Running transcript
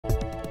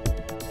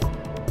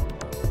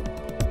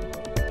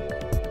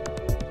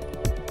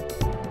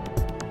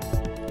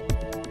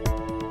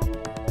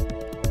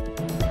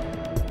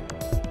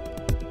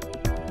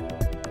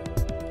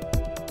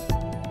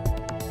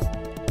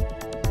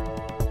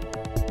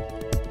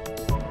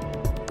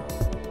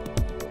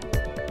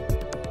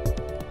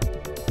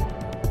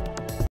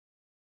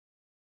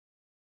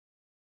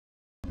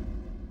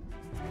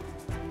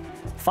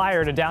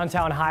Fire at a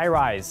downtown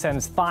high-rise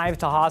sends 5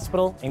 to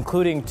hospital,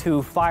 including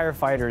 2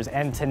 firefighters.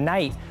 And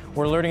tonight,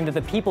 we're learning that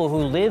the people who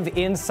live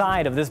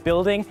inside of this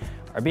building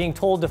are being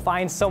told to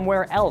find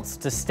somewhere else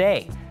to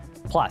stay.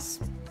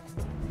 Plus,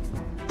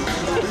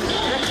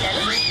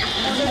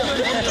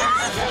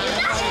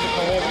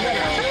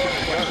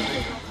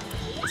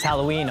 it's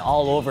Halloween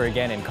all over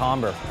again in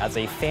Comber as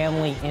a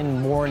family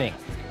in mourning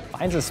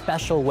finds a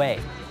special way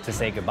to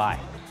say goodbye.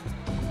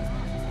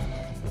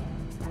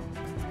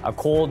 A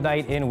cold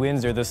night in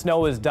Windsor. The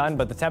snow is done,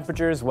 but the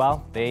temperatures,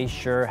 well, they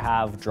sure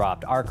have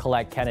dropped. Our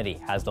Colette Kennedy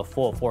has the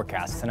full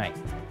forecast tonight.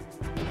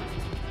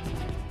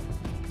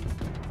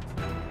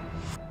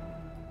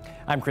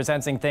 I'm Chris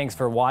Ensing. Thanks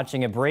for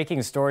watching. A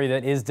breaking story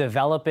that is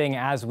developing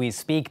as we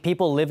speak.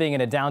 People living in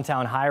a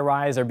downtown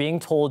high-rise are being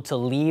told to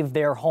leave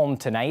their home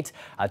tonight,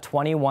 a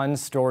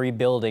 21-story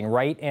building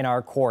right in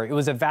our core. It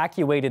was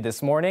evacuated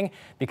this morning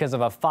because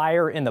of a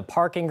fire in the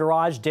parking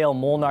garage. Dale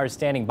Molnar is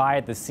standing by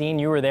at the scene.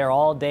 You were there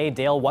all day.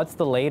 Dale, what's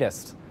the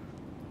latest?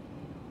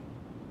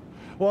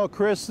 Well,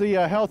 Chris, the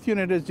health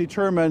unit has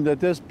determined that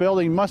this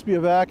building must be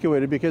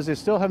evacuated because they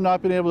still have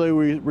not been able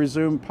to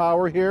resume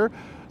power here.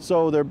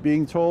 So they're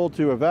being told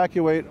to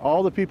evacuate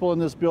all the people in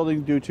this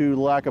building due to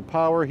lack of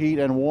power, heat,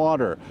 and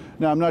water.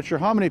 Now, I'm not sure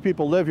how many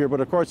people live here,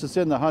 but of course it's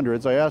in the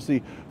hundreds. I asked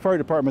the fire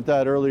department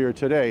that earlier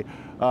today.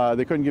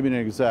 They couldn't give me an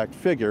exact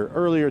figure.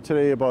 Earlier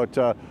today,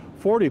 about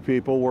 40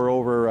 people were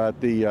over at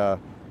the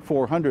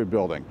 400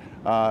 building.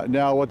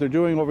 Now, what they're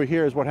doing over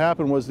here is what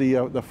happened was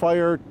the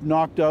fire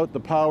knocked out the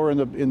power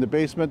in the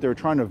basement. They were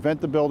trying to vent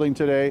the building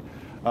today.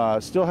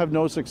 Still have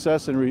no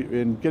success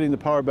in getting the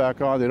power back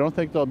on. They don't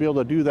think they'll be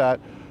able to do that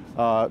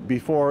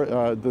before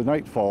the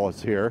nightfall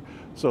is here.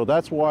 So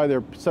that's why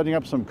they're setting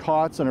up some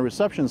cots and a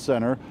reception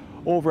center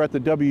over at the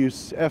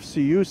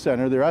WFCU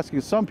Center. They're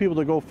asking some people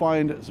to go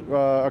find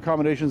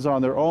accommodations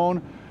on their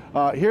own.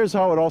 Here's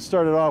how it all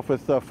started off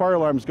with fire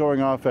alarms going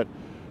off at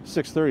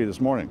 6:30 this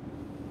morning.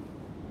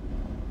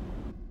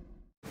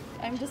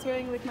 I'm just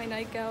wearing like my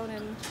nightgown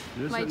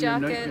and my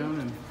jacket,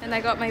 and I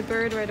got my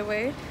bird right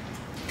away.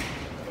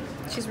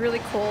 She's really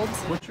cold.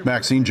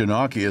 Maxine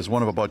Janaki is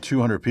one of about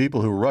 200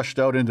 people who rushed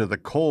out into the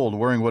cold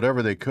wearing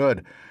whatever they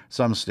could.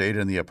 Some stayed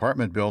in the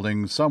apartment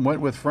building, some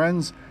went with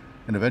friends,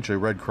 and eventually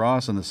Red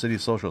Cross and the City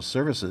Social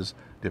Services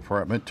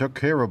Department took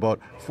care of about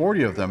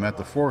 40 of them at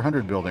the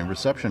 400 building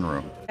reception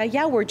room.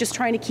 Yeah, we're just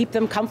trying to keep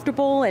them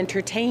comfortable,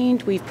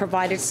 entertained. We've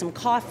provided some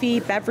coffee,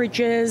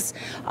 beverages,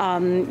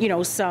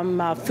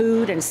 some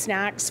food and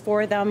snacks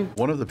for them.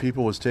 One of the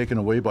people was taken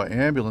away by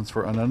ambulance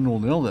for an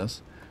unknown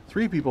illness.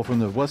 3 people from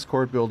the West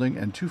Court building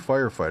and 2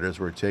 firefighters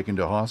were taken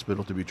to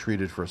hospital to be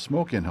treated for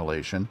smoke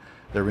inhalation.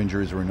 Their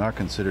injuries were not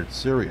considered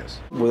serious.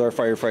 With our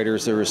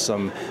firefighters, there was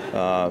some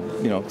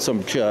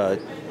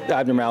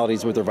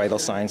abnormalities with their vital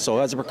signs. So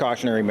as a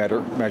precautionary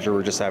measure,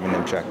 we're just having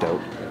them checked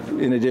out.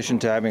 In addition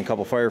to having a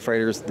couple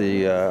firefighters,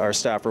 our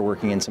staff are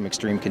working in some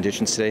extreme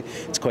conditions today.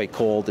 It's quite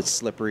cold, it's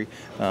slippery,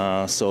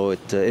 so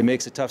it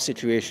makes a tough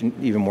situation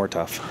even more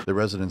tough. The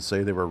residents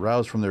say they were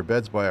roused from their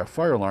beds by a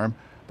fire alarm,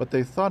 but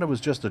they thought it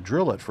was just a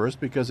drill at first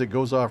because it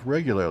goes off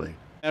regularly.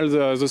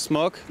 The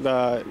smoke,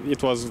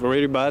 it was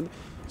really bad,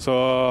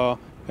 so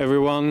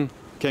everyone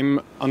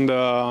came on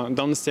the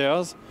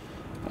downstairs,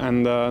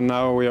 and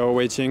now we are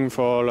waiting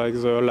for like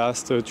the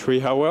last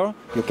 3 hours.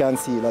 You can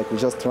see we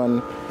just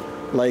run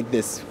like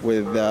this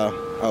with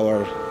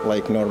our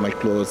normal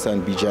clothes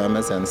and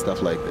pajamas and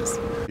stuff like this.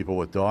 People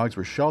with dogs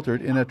were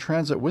sheltered in a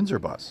Transit Windsor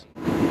bus.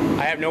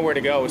 I have nowhere to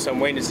go, so I'm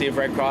waiting to see if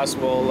Red Cross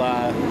will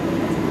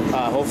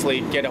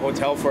hopefully get a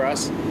hotel for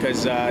us,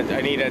 because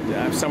I need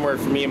somewhere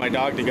for me and my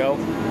dog to go.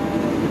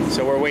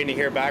 So we're waiting to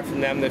hear back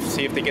from them to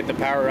see if they get the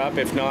power up.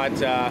 If not,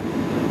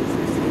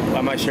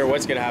 I'm not sure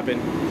what's going to happen.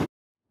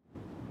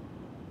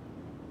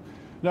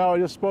 Now, I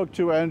just spoke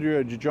to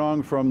Andrea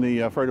Jejong from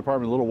the fire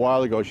department a little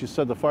while ago. She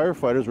said the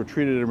firefighters were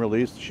treated and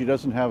released. She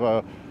doesn't have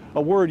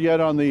a word yet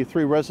on the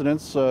 3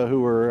 residents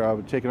who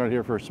were taken out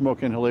here for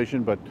smoke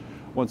inhalation, but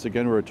once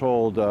again, we were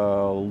told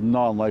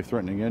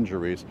non-life-threatening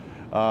injuries.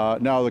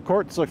 Now, the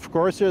courts, of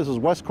course, this is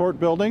West Court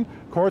building.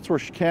 Courts were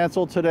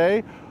canceled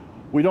today.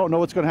 We don't know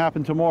what's going to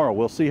happen tomorrow.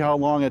 We'll see how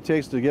long it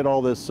takes to get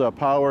all this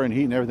power and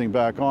heat and everything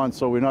back on,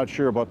 so we're not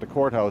sure about the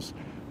courthouse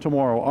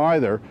tomorrow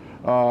either.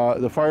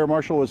 The fire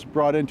marshal was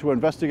brought in to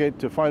investigate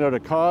to find out a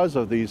cause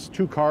of these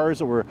 2 cars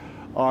that were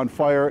on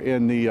fire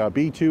in the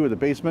B2 of the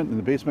basement, in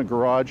the basement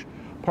garage,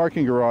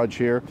 parking garage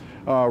here.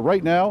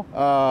 Right now,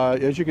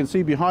 as you can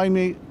see behind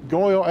me,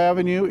 Goyo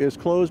Avenue is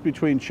closed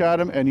between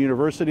Chatham and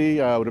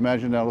University. I would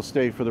imagine that'll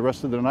stay for the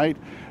rest of the night.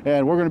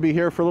 And we're going to be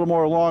here for a little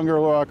more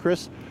longer,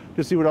 Chris,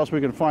 to see what else we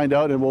can find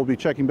out, and we'll be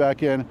checking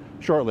back in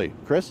shortly.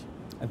 Chris?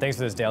 And thanks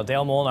for this, Dale.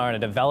 Dale Molnar in a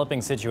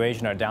developing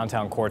situation at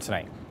downtown court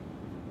tonight.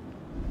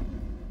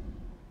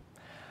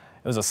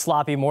 It was a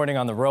sloppy morning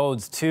on the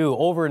roads, too.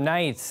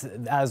 Overnight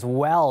as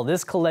well.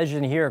 This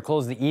collision here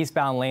closed the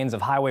eastbound lanes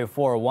of Highway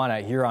 401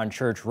 at Huron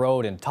Church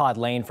Road and Todd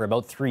Lane for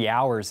about 3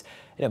 hours.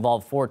 It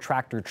involved 4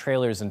 tractor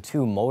trailers and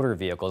 2 motor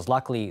vehicles.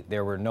 Luckily,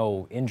 there were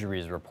no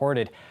injuries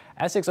reported.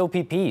 Essex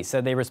OPP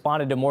said they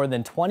responded to more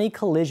than 20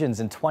 collisions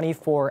in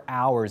 24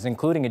 hours,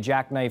 including a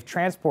jackknife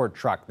transport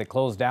truck that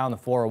closed down the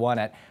 401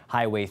 at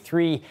Highway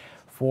 3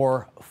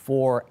 for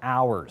 4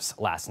 hours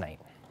last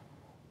night.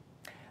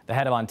 The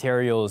head of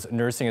Ontario's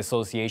Nursing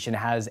Association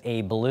has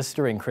a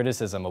blistering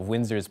criticism of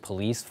Windsor's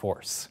police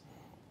force.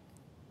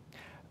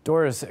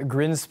 Doris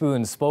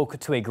Grinspoon spoke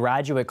to a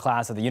graduate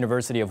class at the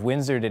University of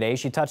Windsor today.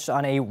 She touched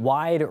on a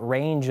wide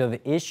range of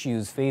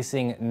issues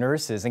facing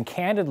nurses and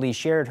candidly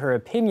shared her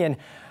opinion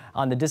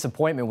on the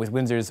disappointment with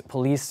Windsor's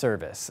police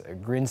service.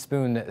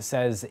 Grinspoon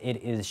says it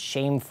is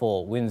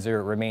shameful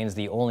Windsor remains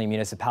the only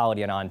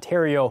municipality in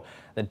Ontario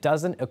that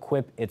doesn't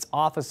equip its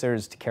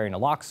officers to carry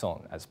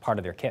naloxone as part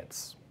of their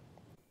kits.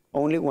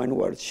 Only one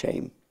word: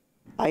 shame.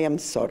 I am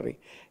sorry.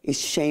 It's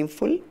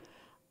shameful,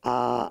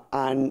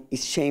 and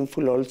it's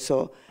shameful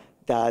also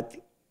that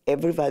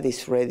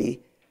everybody's ready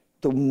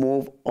to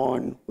move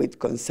on with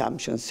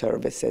consumption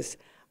services,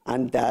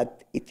 and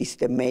that it is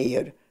the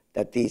mayor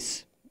that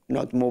is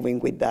not moving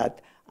with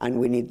that, and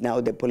we need now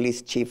the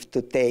police chief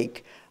to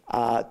take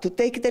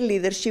the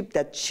leadership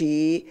that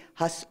she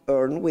has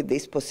earned with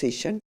this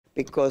position,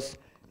 because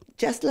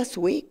just last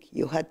week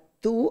you had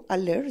 2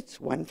 alerts,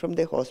 one from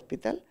the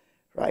hospital,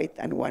 right,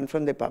 and one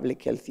from the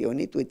public health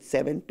unit with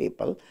 7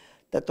 people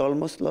that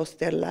almost lost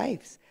their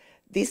lives.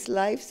 These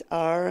lives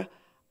are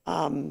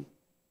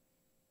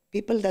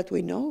people that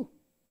we know.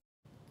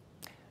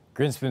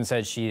 Grinspoon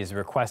said she is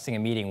requesting a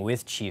meeting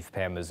with Chief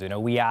Pam Mizuno.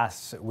 We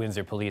asked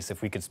Windsor Police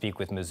if we could speak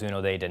with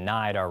Mizuno. They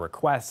denied our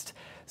request,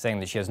 saying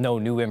that she has no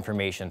new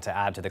information to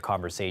add to the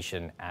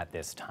conversation at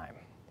this time.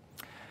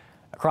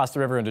 Across the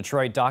river in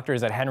Detroit,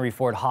 doctors at Henry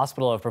Ford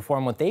Hospital have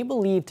performed what they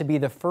believe to be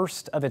the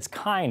first of its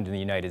kind in the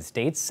United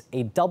States,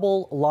 a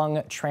double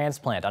lung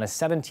transplant on a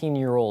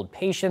 17-year-old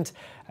patient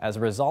as a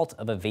result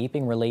of a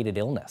vaping-related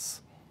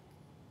illness.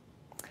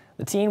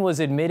 The teen was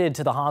admitted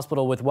to the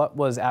hospital with what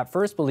was at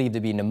first believed to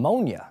be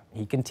pneumonia.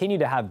 He continued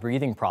to have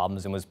breathing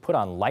problems and was put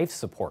on life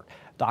support.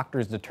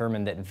 Doctors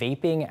determined that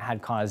vaping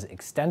had caused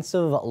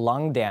extensive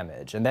lung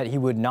damage and that he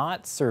would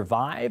not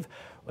survive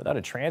without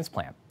a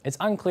transplant. It's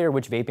unclear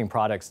which vaping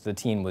products the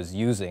teen was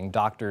using.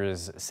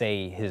 Doctors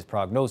say his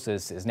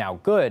prognosis is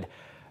now good,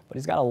 but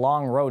he's got a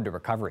long road to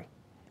recovery.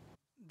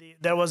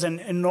 There was an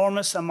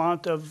enormous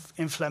amount of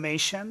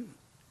inflammation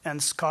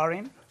and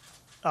scarring,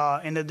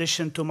 in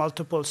addition to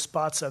multiple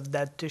spots of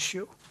dead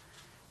tissue.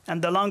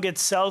 And the lung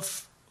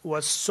itself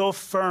was so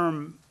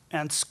firm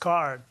and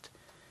scarred,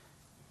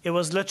 it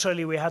was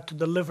literally, we had to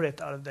deliver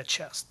it out of the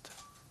chest.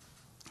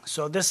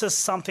 So this is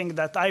something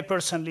that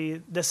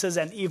this is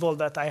an evil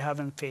that I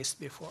haven't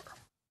faced before.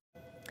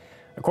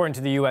 According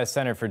to the U.S.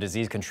 Center for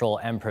Disease Control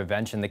and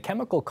Prevention, the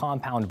chemical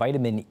compound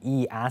vitamin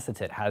E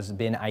acetate has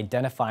been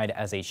identified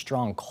as a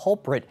strong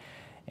culprit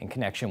in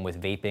connection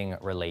with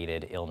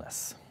vaping-related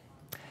illness.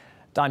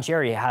 Don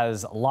Cherry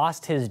has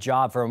lost his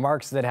job for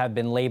remarks that have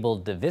been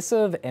labeled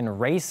divisive and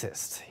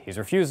racist. He's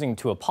refusing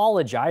to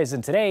apologize,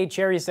 and today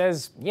Cherry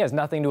says he has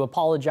nothing to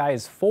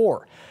apologize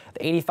for. The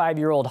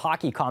 85-year-old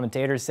hockey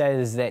commentator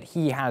says that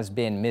he has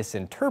been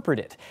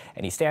misinterpreted,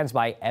 and he stands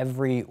by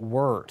every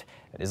word.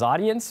 And his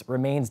audience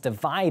remains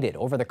divided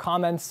over the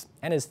comments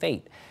and his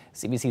fate.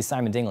 CBC's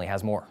Simon Dingley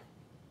has more.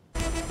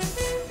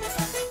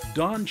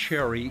 Don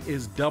Cherry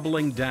is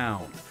doubling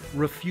down,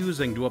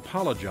 refusing to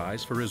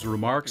apologize for his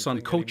remarks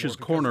on Coach's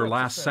Corner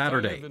last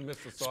Saturday.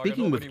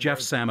 Speaking with Jeff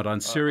Sammet on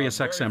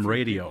SiriusXM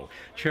Radio,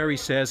 Cherry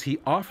says he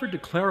offered to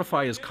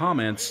clarify his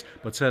comments,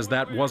 but says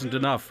that wasn't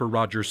enough for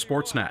Rogers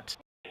Sportsnet.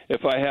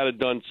 If I had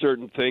done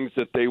certain things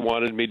that they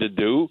wanted me to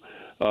do,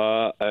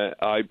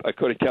 I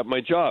could have kept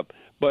my job.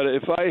 But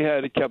if I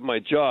had kept my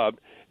job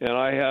and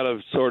I had a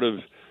sort of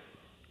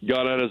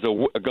gone out as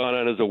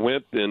a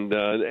wimp, and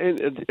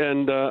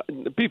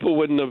people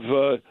wouldn't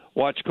have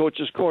watched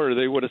Coach's Corner.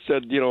 They would have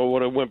said, you know,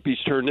 what a wimp he's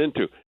turned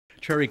into.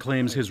 Cherry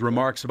claims his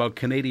remarks about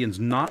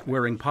Canadians not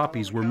wearing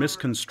poppies were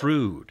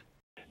misconstrued.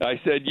 I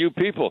said, you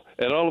people,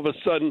 and all of a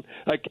sudden,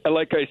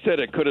 like I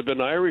said, it could have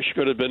been Irish,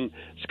 could have been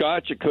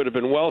Scotch, it could have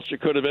been Welsh, it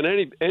could have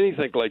been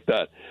anything like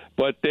that.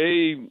 But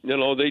they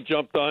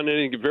jumped on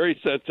anything very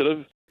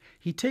sensitive.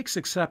 He takes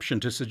exception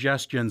to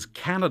suggestions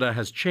Canada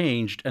has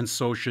changed, and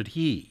so should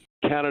he.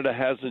 Canada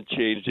hasn't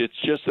changed. It's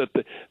just that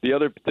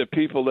the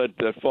people that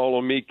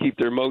follow me keep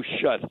their mouths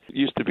shut. It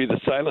used to be the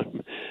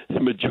silent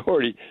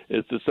majority.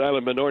 It's the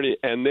silent minority,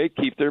 and they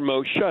keep their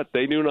mouths shut.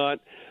 They do not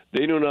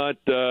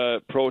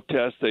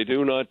protest. They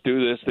do not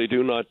do this. They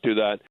do not do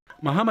that.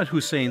 Mohammed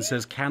Hussein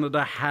says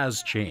Canada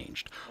has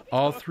changed.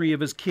 All 3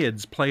 of his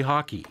kids play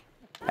hockey.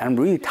 I'm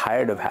really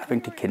tired of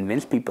having to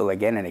convince people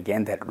again and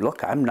again that,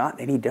 look, I'm not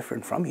any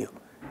different from you.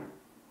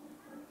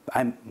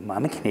 I'm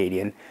a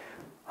Canadian.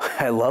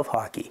 I love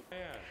hockey.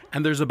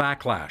 And there's a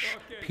backlash.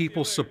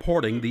 People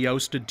supporting the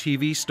ousted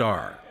TV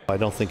star. I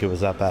don't think it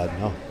was that bad,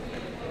 no.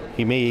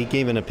 He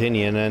gave an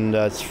opinion, and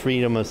it's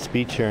freedom of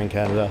speech here in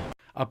Canada.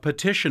 A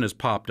petition has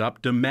popped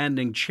up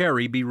demanding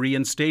Cherry be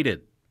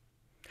reinstated.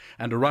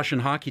 And a Russian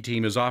hockey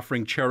team is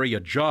offering Cherry a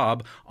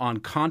job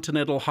on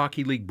Continental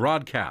Hockey League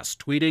broadcast,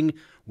 tweeting,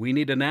 "We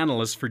need an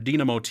analyst for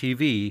Dynamo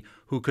TV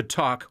who could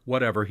talk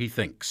whatever he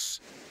thinks."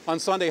 On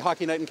Sunday,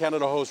 Hockey Night in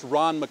Canada host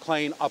Ron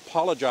McLean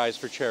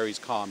apologized for Cherry's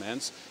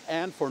comments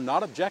and for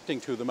not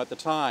objecting to them at the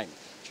time.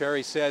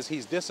 Cherry says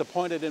he's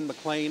disappointed in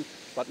McLean,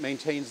 but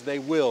maintains they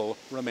will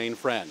remain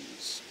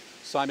friends.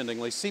 Simon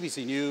Dingley,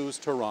 CBC News,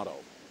 Toronto.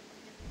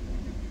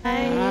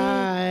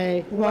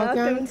 Hi.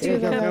 Welcome to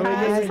the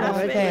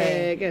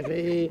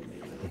Cafe.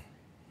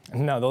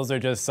 No, those are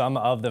just some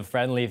of the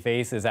friendly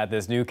faces at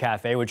this new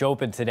cafe, which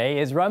opened today,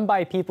 is run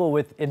by people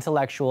with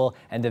intellectual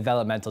and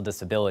developmental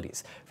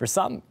disabilities. For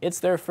some, it's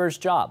their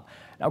first job.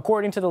 Now,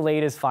 according to the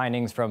latest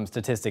findings from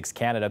Statistics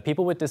Canada,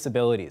 people with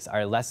disabilities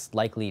are less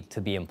likely to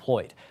be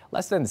employed.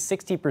 Less than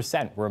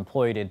 60% were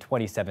employed in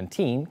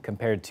 2017,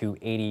 compared to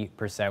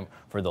 80%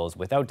 for those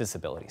without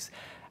disabilities.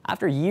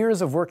 After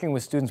years of working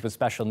with students with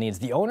special needs,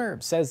 the owner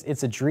says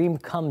it's a dream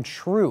come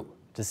true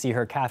to see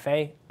her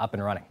cafe up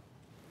and running.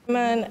 I'm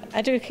an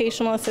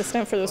educational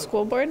assistant for the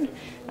school board,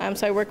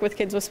 so I work with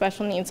kids with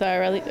special needs, so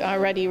I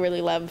already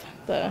really love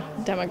the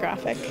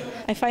demographic.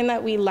 I find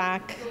that we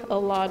lack a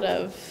lot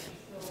of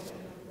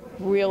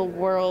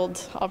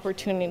real-world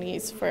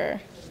opportunities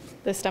for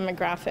this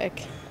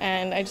demographic,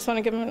 and I just want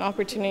to give them an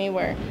opportunity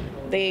where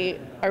they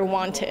are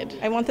wanted.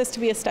 I want this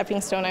to be a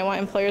stepping stone. I want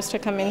employers to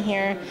come in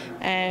here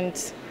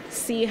and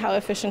see how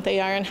efficient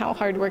they are and how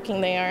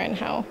hardworking they are, and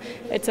how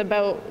it's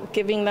about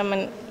giving them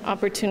an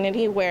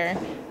opportunity where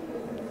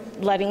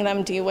letting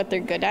them do what they're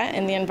good at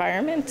in the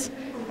environment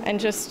and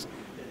just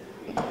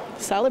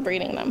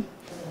celebrating them.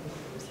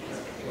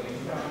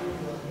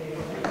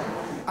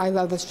 I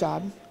love this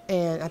job,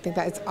 and I think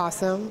that it's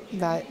awesome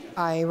that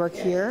I work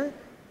here.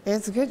 And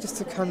it's good just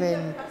to come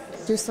and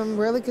do some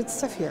really good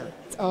stuff here.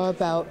 It's all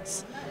about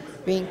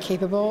being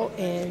capable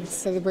and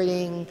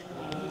celebrating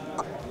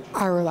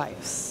our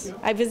lives.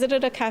 I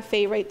visited a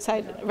cafe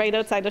right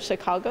outside of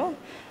Chicago.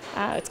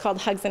 It's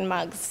called Hugs and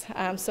Mugs.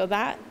 So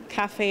that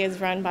cafe is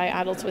run by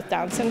adults with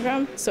Down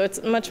syndrome. So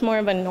it's much more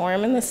of a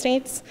norm in the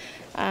States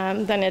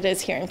than it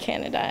is here in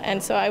Canada.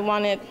 And so I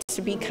want it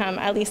to become,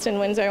 at least in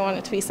Windsor, I want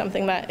it to be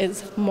something that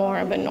is more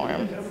of a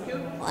norm.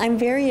 I'm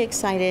very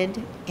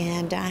excited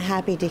and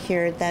happy to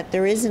hear that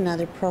there is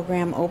another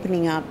program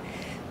opening up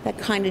that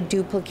kind of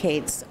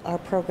duplicates our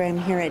program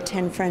here at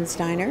 10 Friends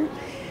Diner,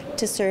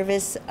 to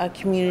service a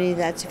community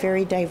that's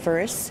very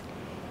diverse,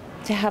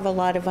 to have a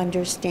lot of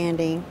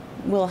understanding,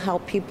 will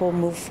help people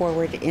move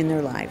forward in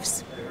their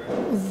lives.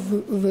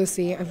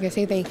 Lucy, I'm going to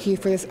say thank you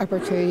for this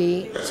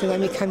opportunity to let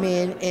me come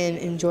in and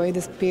enjoy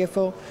this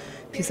beautiful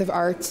piece of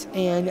art,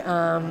 and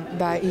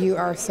that you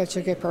are such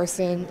a good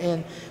person,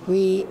 and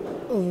we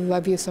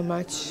love you so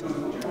much.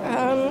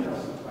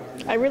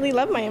 I really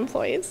love my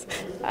employees.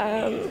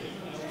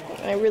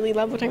 I really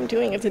love what I'm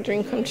doing. It's a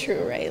dream come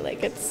true, right?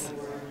 Like it's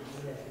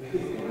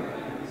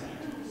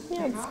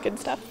good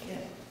stuff.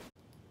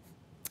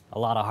 A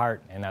lot of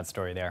heart in that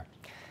story there.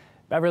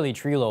 Beverly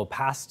Trelo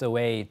passed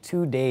away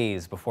 2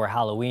 days before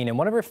Halloween, and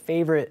one of her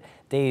favorite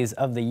days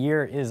of the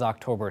year is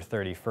October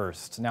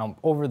 31st. Now,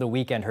 over the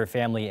weekend, her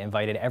family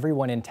invited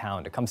everyone in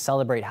town to come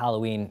celebrate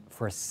Halloween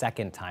for a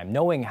second time,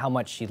 knowing how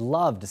much she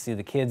loved to see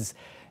the kids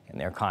in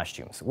their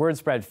costumes. Word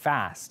spread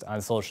fast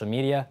on social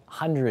media.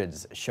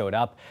 Hundreds showed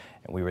up,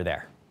 and we were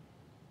there.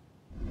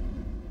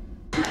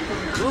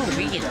 Ooh,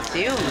 we get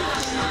two.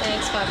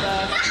 Thanks,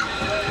 Papa.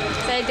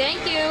 Say thank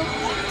you.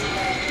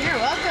 You're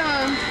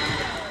welcome.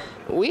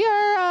 We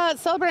are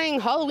celebrating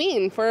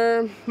Halloween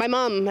for my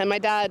mom and my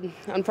dad.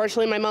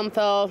 Unfortunately, my mom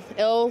fell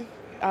ill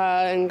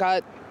and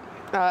got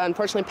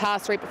unfortunately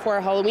passed right before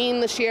Halloween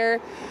this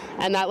year.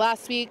 And that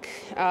last week,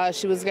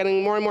 she was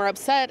getting more and more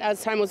upset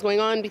as time was going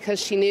on because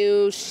she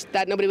knew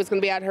that nobody was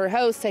going to be at her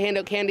house to hand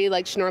out candy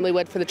like she normally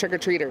would for the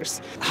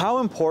trick-or-treaters. How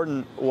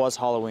important was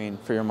Halloween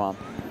for your mom?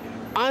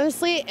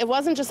 Honestly, it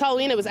wasn't just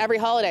Halloween, it was every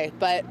holiday.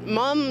 But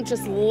Mom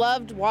just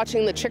loved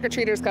watching the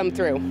trick-or-treaters come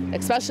through,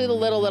 especially the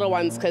little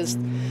ones, because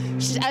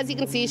as you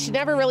can see, she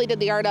never really did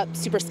the art up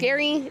super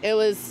scary. It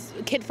was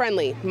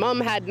kid-friendly. Mom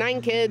had 9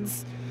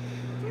 kids,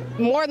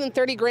 more than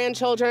 30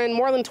 grandchildren,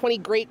 more than 20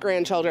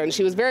 great-grandchildren.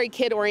 She was very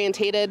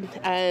kid-orientated,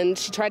 and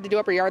she tried to do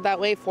up her yard that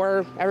way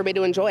for everybody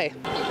to enjoy.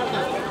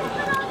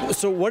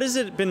 So what has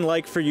it been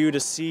like for you to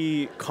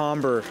see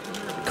Comber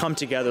come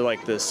together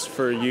like this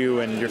for you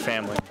and your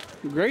family?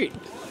 Great.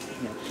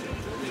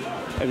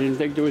 I didn't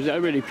think there was that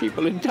many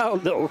people in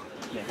town, though.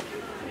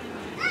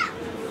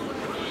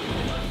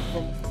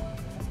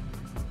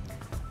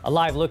 A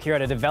live look here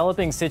at a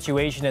developing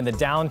situation in the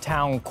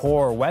downtown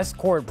core.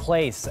 Westcourt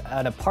Place,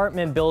 an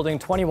apartment building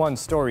 21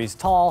 stories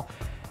tall,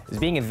 is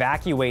being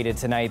evacuated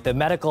tonight. The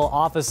medical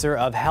officer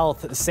of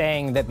health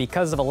saying that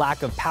because of a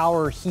lack of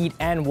power, heat,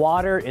 and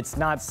water, it's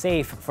not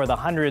safe for the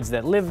hundreds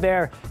that live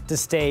there to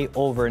stay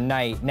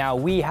overnight. Now,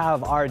 we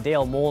have our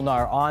Dale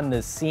Molnar on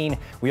the scene.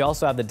 We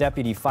also have the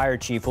deputy fire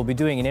chief. We'll be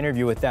doing an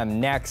interview with them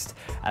next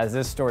as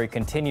this story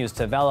continues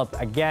to develop.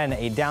 Again,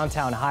 a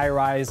downtown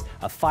high-rise,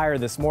 a fire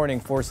this morning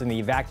forcing the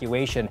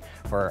evacuation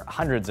for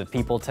hundreds of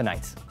people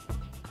tonight.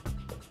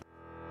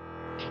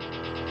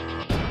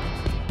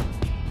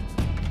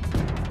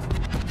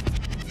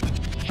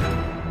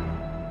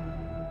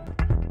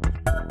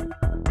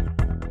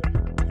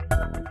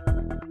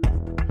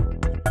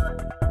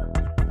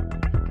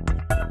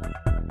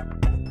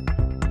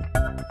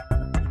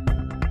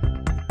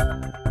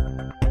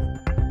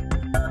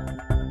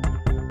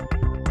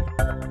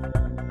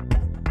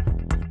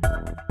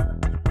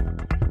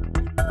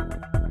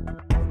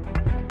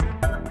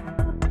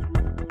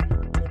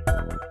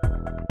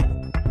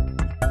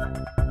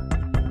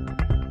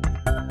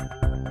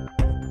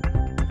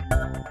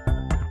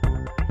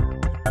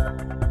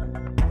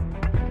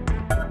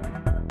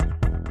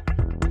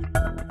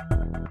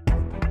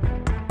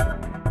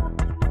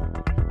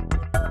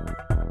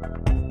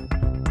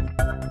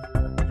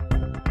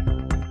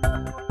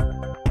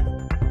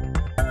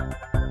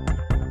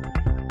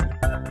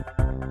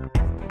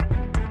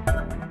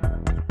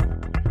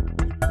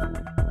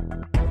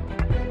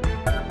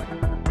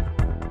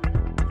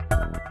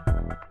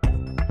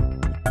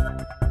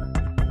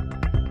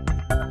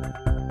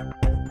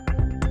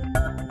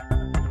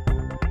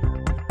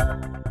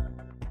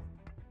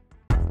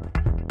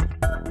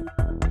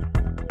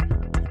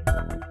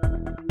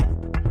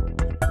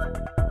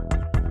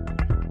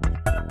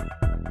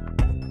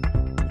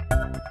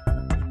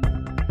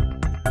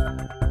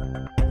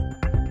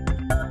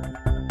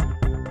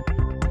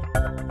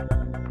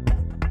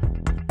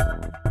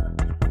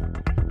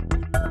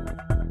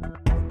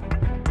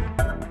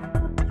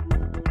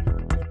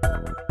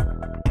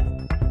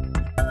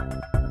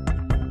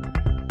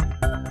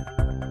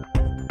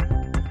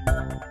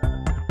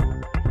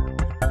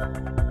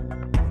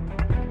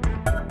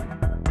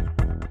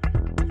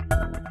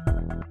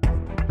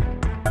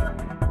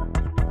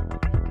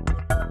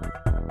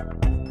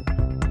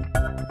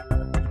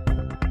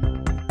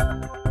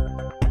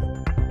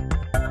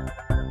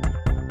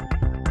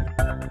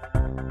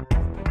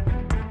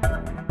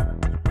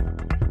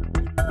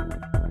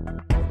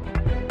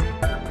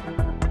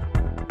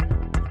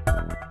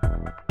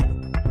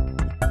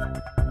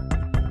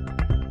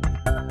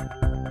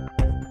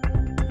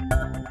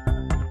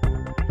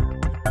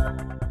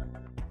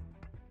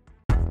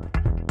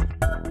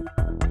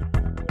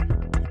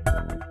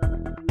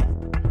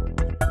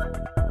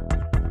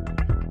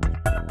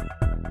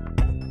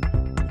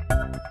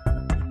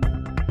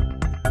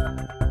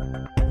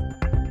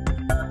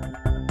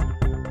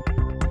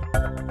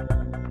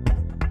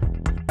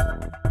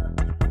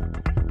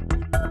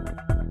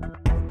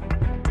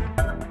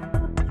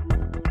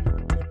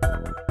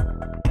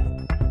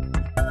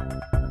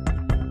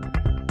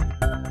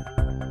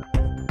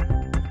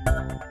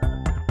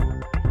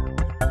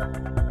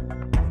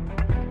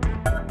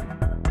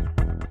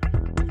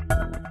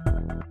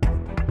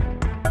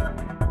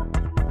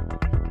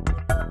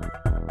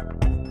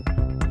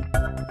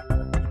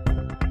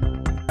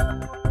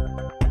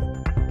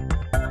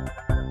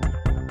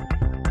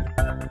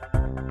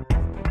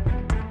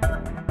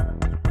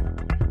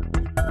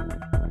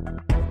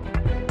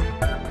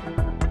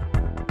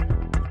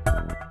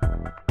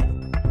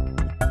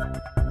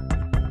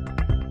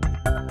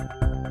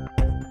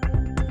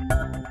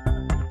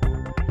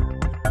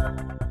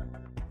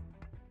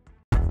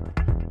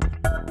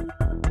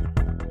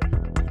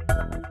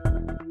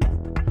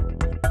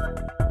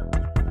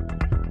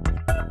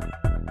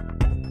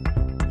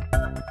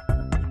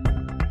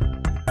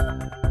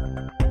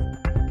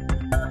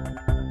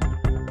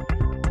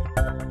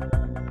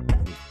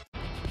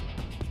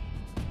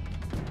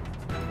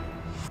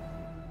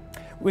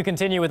 We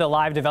continue with a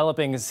live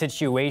developing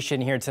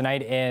situation here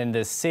tonight in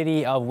the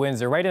city of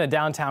Windsor. Right in the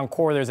downtown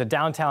core, there's a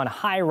downtown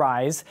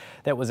high-rise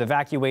that was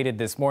evacuated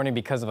this morning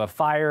because of a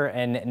fire,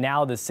 and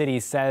now the city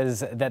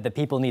says that the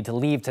people need to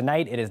leave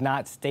tonight. It is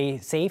not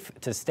safe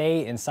to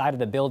stay inside of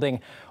the building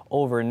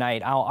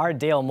overnight. Our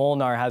Dale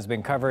Molnar has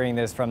been covering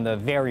this from the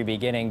very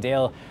beginning.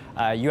 Dale,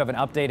 you have an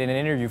update and an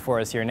interview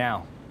for us here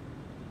now.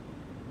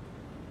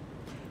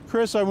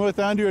 Chris, I'm with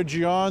Andrea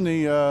Gian,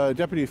 the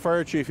Deputy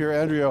Fire Chief here.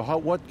 Andrea,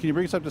 what can you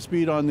bring us up to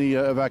speed on the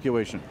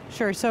evacuation?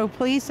 Sure. So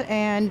police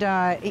and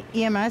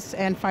EMS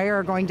and fire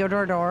are going door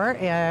to door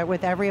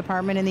with every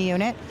apartment in the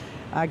unit,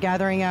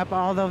 gathering up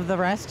all of the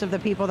rest of the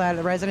people, the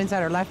residents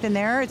that are left in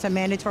there. It's a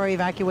mandatory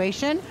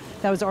evacuation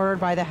that was ordered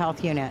by the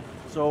health unit.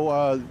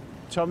 So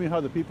tell me how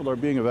the people are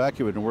being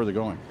evacuated and where they're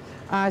going.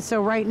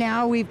 So right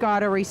now we've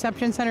got a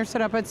reception center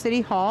set up at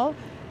City Hall,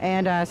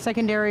 and a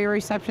secondary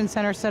reception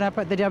center set up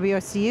at the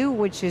WSCU,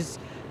 which is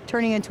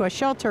turning into a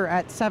shelter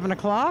at 7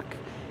 o'clock.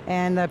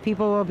 And the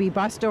people will be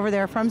bused over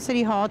there from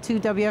City Hall to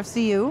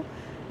WFCU,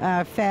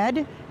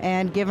 fed,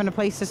 and given a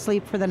place to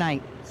sleep for the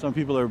night. Some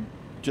people are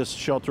just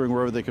sheltering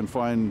wherever they can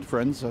find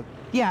friends?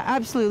 Yeah,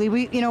 absolutely.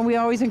 We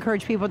always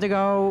encourage people to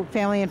go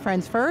family and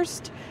friends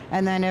first,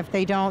 and then if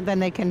they don't, then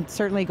they can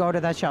certainly go to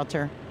that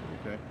shelter.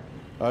 Okay.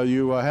 Are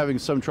you having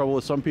some trouble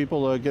with some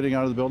people getting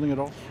out of the building at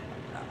all?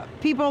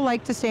 People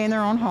like to stay in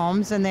their own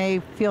homes, and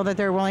they feel that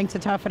they're willing to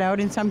tough it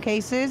out in some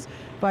cases,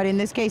 but in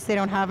this case they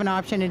don't have an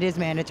option. It is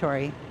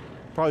mandatory.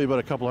 Probably about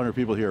a couple hundred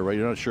people here, right?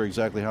 You're not sure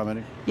exactly how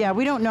many? Yeah,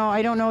 we don't know.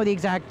 I don't know the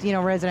exact,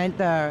 resident,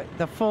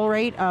 the full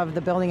rate of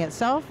the building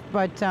itself,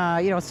 but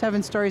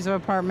 7 stories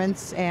of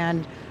apartments,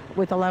 and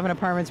with 11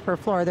 apartments per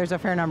floor, there's a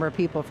fair number of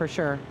people for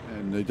sure.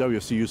 And the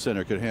WCU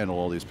Center could handle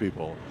all these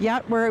people?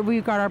 Yeah,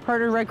 we've got our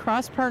partner Red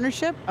Cross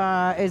partnership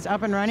is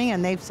up and running,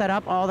 and they've set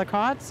up all the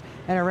cots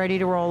and are ready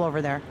to roll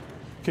over there.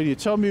 Can you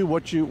tell me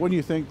when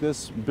you think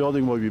this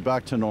building will be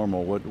back to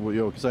normal?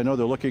 Because I know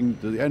they're looking,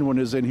 the N1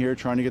 is in here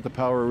trying to get the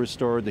power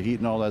restored, the heat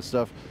and all that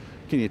stuff.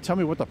 Can you tell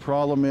me what the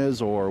problem is,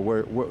 or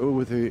where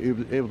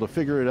they're able to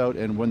figure it out,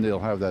 and when they'll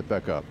have that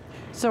back up?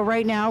 So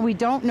right now we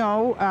don't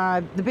know.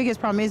 The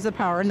biggest problem is the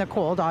power and the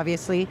cold,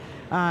 obviously.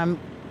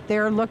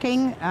 They're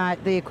looking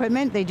at the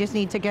equipment. They just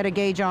need to get a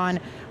gauge on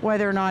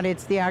whether or not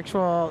it's the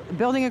actual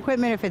building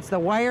equipment, if it's the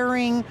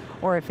wiring,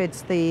 or if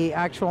it's the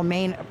actual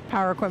main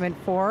power equipment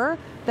for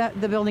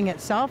the building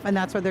itself, and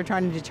that's what they're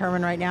trying to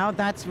determine right now.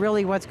 That's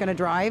really what's going to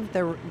drive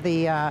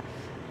the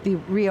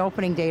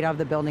reopening date of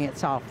the building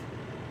itself.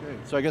 Okay,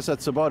 so I guess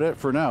that's about it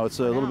for now. It's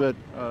a little bit,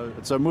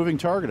 it's a moving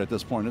target at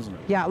this point, isn't it?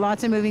 Yeah,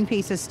 lots of moving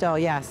pieces still,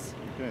 yes.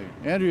 Okay,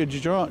 Andrea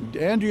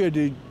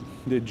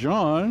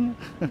DeJohn,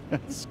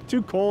 it's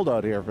too cold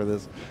out here for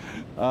this.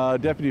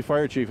 Deputy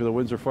Fire Chief of the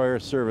Windsor Fire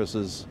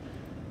Services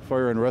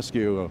Fire and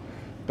Rescue.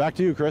 Back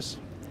to you, Chris.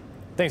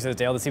 Thanks,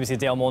 Dale. The CBC's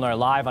Dale Molnar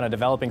live on a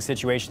developing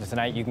situation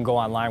tonight. You can go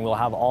online. We'll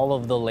have all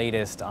of the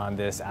latest on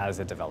this as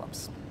it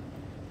develops.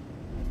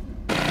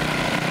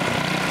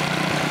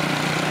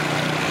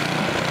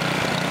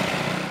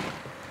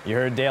 You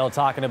heard Dale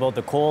talking about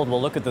the cold.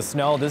 We'll look at the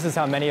snow. This is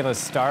how many of us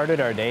started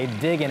our day,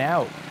 digging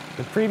out.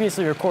 The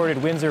previously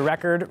recorded Windsor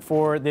record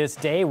for this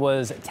day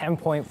was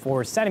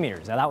 10.4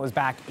 centimeters. Now, that was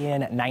back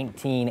in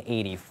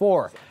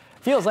 1984.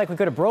 Feels like we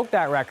could have broke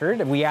that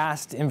record. We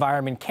asked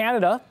Environment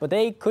Canada, but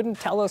they couldn't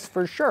tell us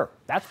for sure.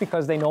 That's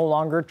because they no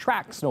longer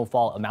track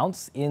snowfall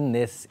amounts in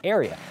this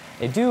area.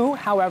 They do,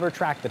 however,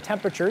 track the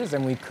temperatures,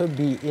 and we could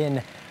be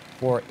in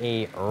for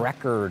a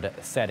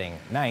record-setting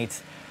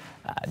night.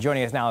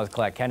 Joining us now is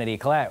Colette Kennedy.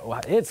 Colette,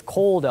 it's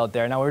cold out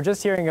there. Now, we're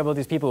just hearing about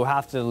these people who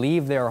have to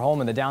leave their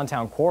home in the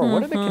downtown core.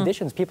 What are the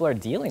conditions people are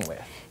dealing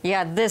with?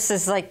 Yeah, this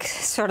is like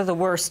sort of the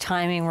worst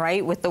timing,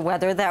 right, with the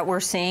weather that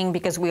we're seeing,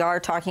 because we are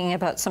talking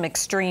about some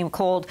extreme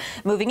cold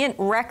moving in,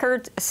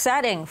 record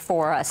setting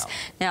for us. Wow.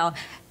 Now,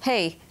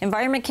 hey,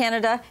 Environment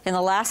Canada, in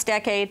the last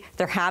decade,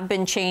 there have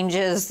been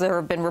changes. There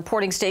have been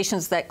reporting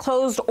stations that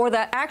closed or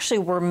that actually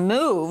were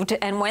moved.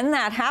 And when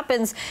that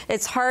happens,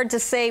 it's hard to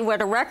say what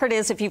a record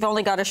is if you've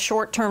only got a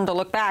short term to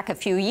look back a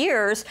few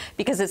years,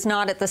 because it's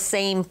not at the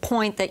same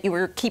point that you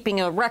were keeping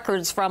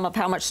records from of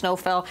how much snow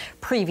fell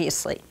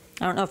previously.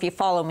 I don't know if you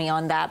follow me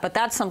on that, but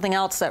that's something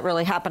else that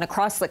really happened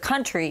across the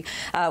country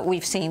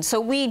we've seen. So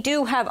we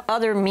do have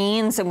other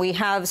means, and we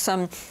have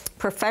some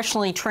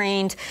professionally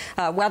trained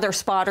weather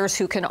spotters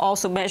who can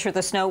also measure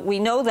the snow. We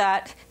know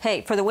that,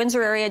 hey, for the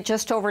Windsor area,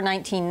 just over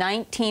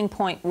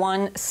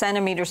 19.1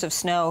 centimeters of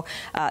snow,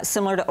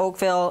 similar to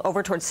Oakville.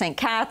 Over towards St.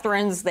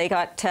 Catharines, they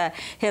got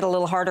hit a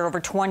little harder, over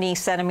 20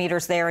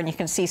 centimeters there, and you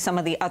can see some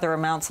of the other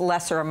amounts,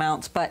 lesser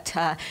amounts, but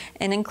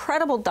an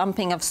incredible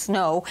dumping of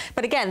snow.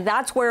 But again,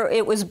 that's where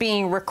it was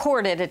being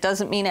recorded. It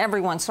doesn't mean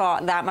everyone saw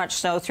that much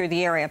snow through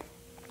the area.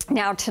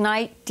 Now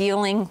tonight,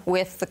 dealing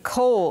with the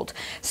cold.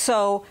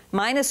 So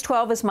minus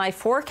 12 is my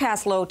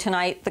forecast low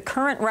tonight. The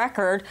current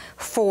record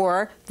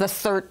for the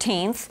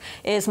 13th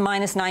is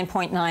minus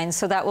 9.9.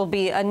 So that will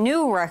be a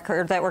new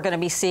record that we're going to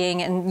be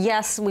seeing. And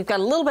yes, we've got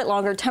a little bit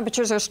longer.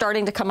 Temperatures are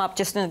starting to come up.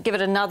 Just to give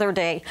it another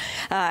day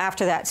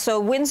after that. So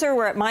Windsor,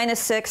 we're at minus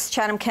 6,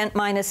 Chatham-Kent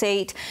minus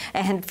 8,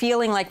 and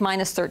feeling like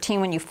minus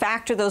 13 when you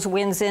factor those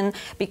winds in.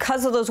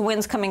 Because of those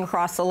winds coming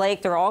across the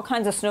lake, there are all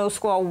kinds of snow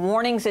squall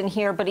warnings in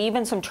here, but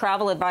even some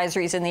travel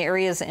advisories in the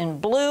areas in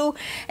blue.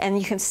 And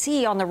you can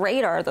see on the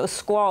radar those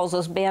squalls,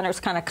 those banners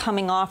kind of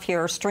coming off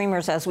here, or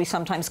streamers as we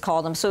sometimes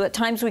call them. So at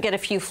times we get a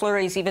few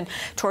flurries even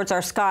towards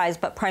our skies,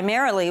 but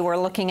primarily we're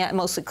looking at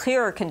mostly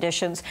clearer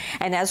conditions.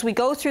 And as we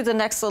go through the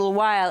next little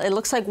while, it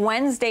looks like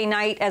Wednesday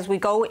night as we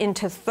go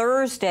into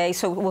Thursday,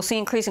 so we'll see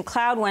increasing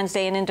cloud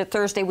Wednesday and into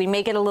Thursday, we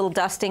may get a little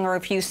dusting or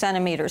a few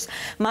centimeters.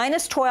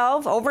 Minus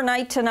 12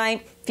 overnight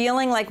tonight.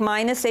 Feeling like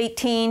minus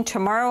 18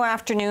 tomorrow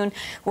afternoon.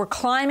 We're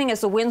climbing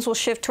as the winds will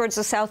shift towards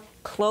the south,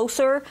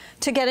 closer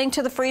to getting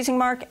to the freezing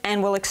mark,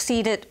 and we'll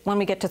exceed it when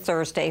we get to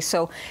Thursday.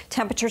 So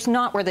temperatures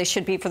not where they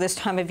should be for this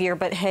time of year,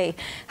 but hey,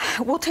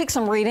 we'll take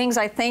some readings,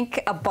 I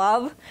think,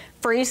 above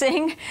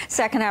freezing.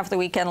 Second half of the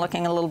weekend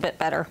looking a little bit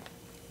better.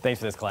 Thanks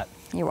for this, Colette.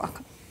 You're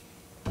welcome.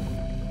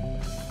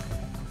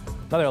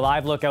 Another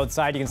live look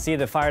outside. You can see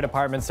the fire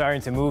department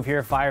starting to move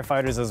here,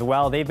 firefighters as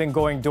well. They've been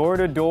going door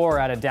to door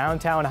at a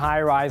downtown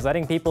high-rise,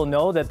 letting people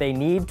know that they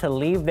need to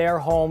leave their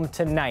home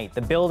tonight.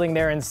 The building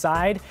there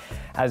inside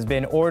has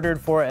been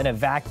ordered for an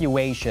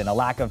evacuation. A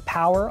lack of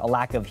power, a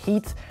lack of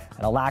heat,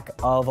 and a lack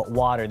of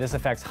water. This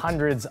affects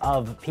hundreds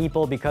of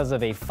people because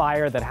of a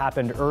fire that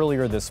happened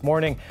earlier this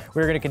morning.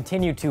 We're going to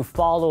continue to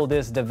follow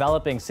this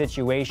developing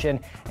situation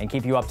and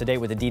keep you up to date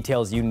with the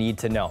details you need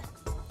to know.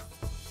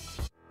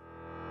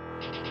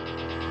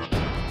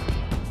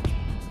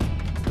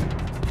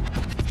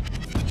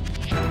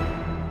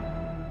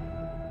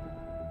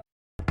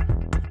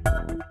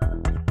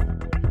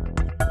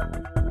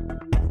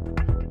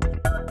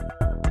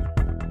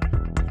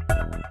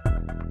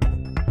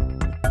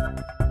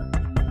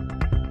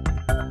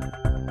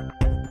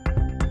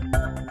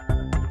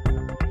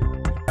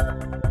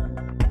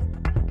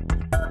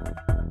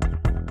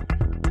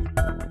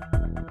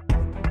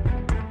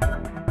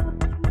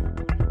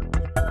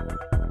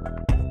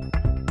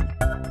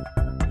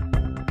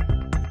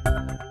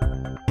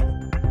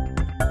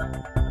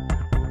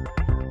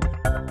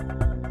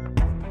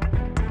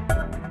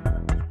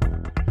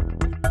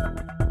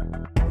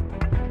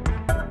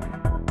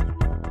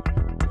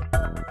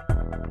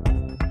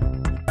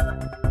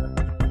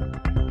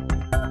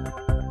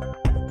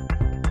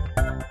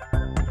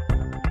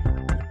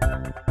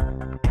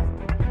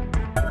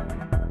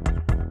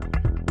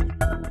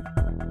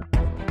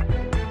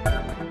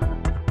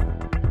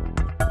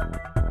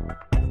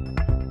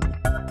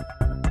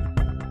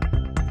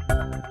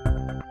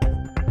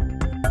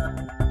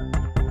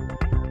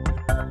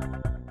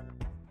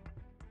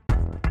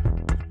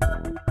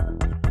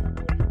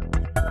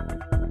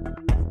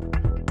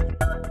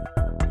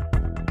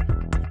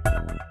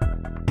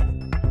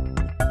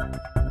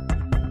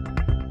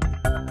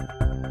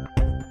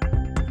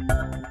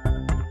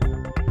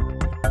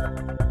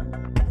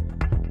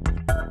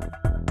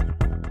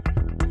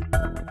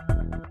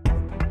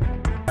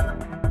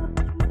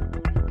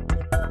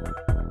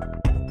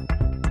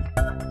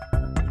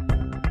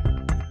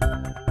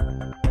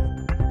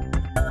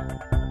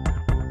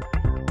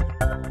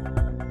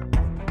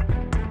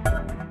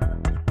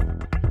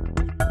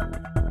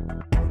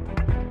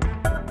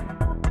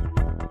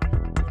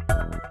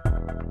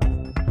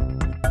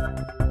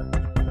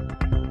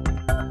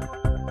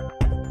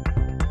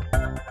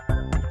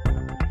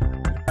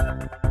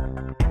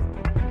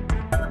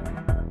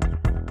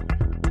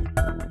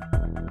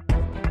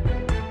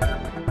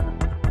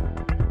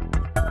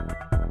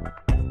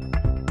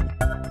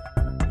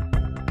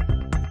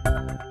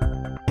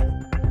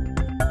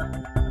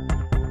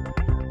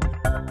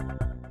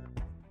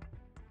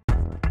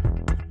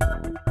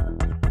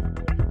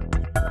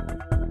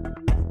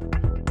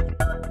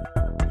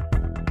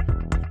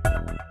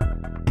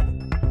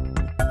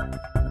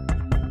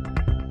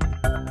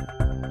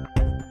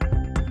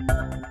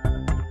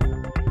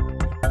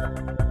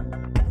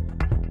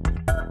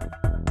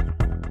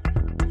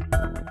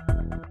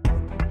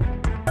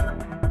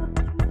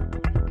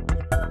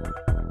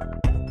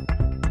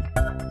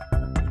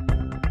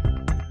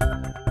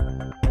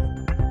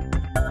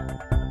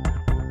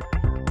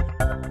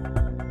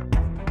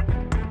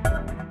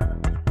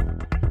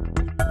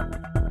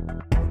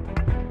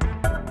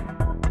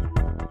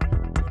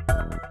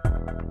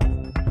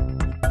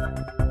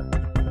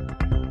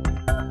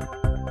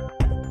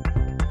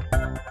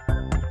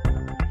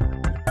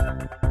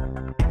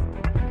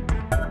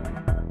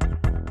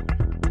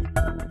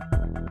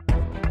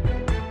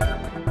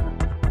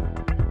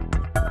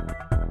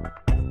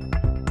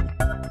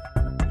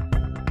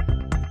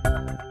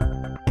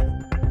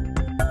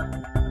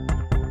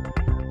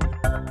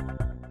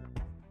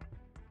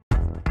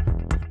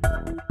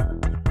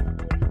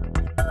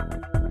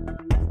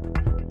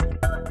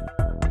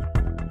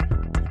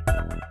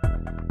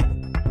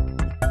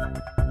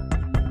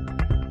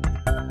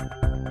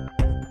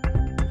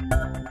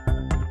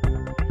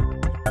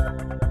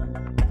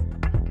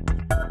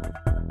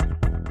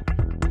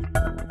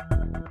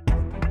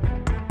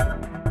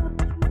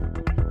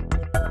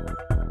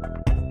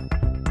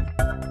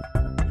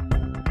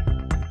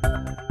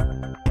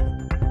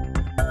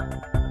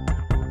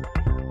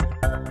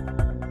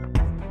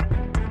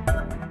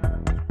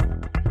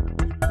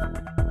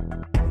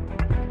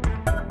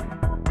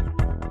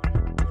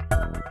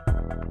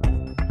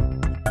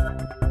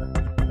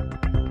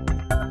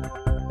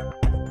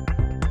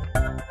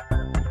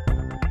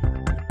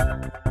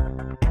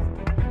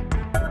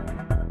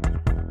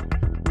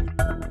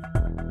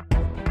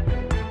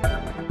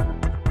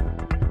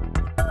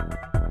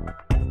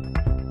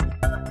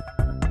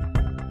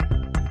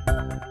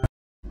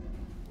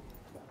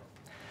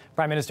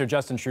 Prime Minister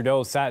Justin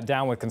Trudeau sat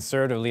down with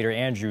Conservative leader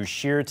Andrew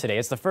Scheer today.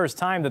 It's the first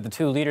time that the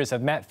two leaders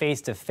have met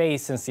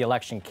face-to-face since the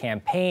election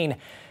campaign,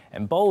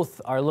 and both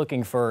are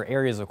looking for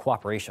areas of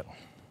cooperation.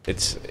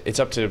 It's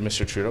up to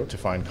Mr. Trudeau to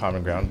find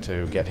common ground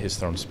to get his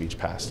throne speech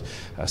passed.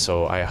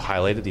 So I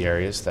highlighted the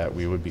areas that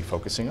we would be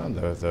focusing on,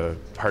 the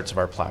parts of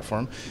our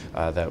platform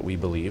that we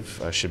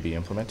believe should be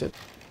implemented.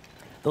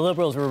 The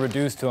Liberals were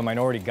reduced to a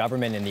minority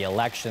government in the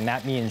election.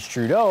 That means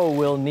Trudeau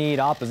will need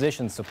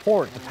opposition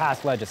support to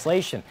pass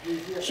legislation.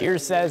 Scheer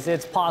says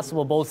it's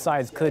possible both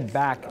sides could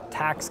back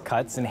tax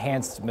cuts,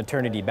 enhanced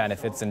maternity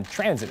benefits, and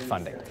transit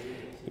funding.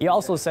 He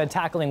also said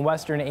tackling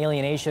Western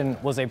alienation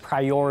was a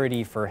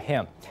priority for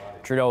him.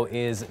 Trudeau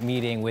is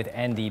meeting with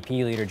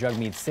NDP leader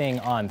Jagmeet Singh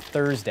on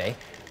Thursday.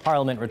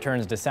 Parliament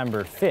returns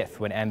December 5th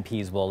when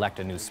MPs will elect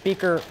a new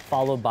speaker,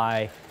 followed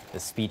by the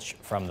speech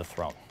from the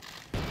throne.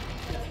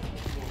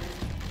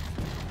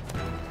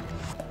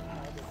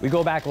 We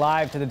go back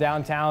live to the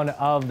downtown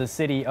of the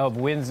city of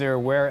Windsor,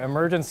 where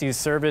emergency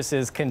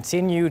services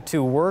continue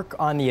to work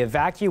on the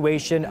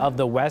evacuation of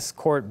the West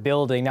Court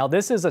building. Now,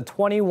 this is a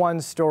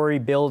 21-story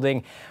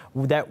building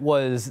that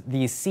was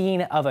the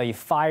scene of a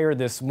fire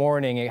this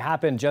morning. It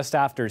happened just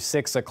after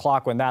 6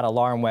 o'clock when that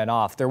alarm went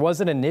off. There was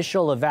an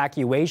initial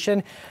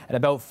evacuation, and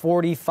about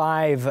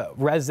 45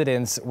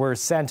 residents were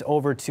sent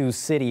over to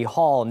City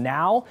Hall.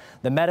 Now,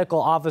 the medical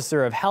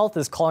officer of health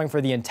is calling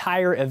for the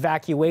entire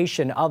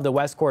evacuation of the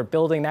West Court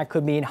building. That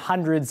could mean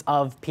hundreds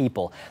of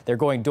people. They're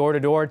going door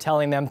to door,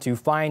 telling them to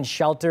find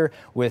shelter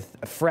with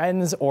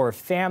friends or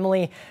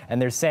family,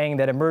 and they're saying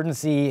that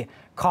emergency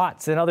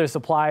cots and other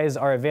supplies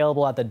are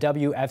available at the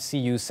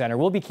WFCU Center.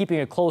 We'll be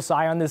keeping a close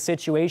eye on this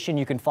situation.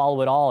 You can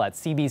follow it all at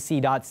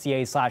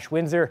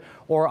cbc.ca/Windsor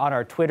or on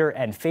our Twitter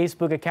and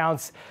Facebook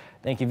accounts.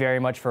 Thank you very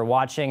much for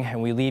watching,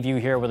 and we leave you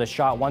here with a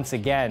shot once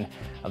again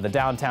of the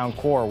downtown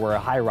core where a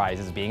high-rise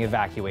is being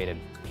evacuated.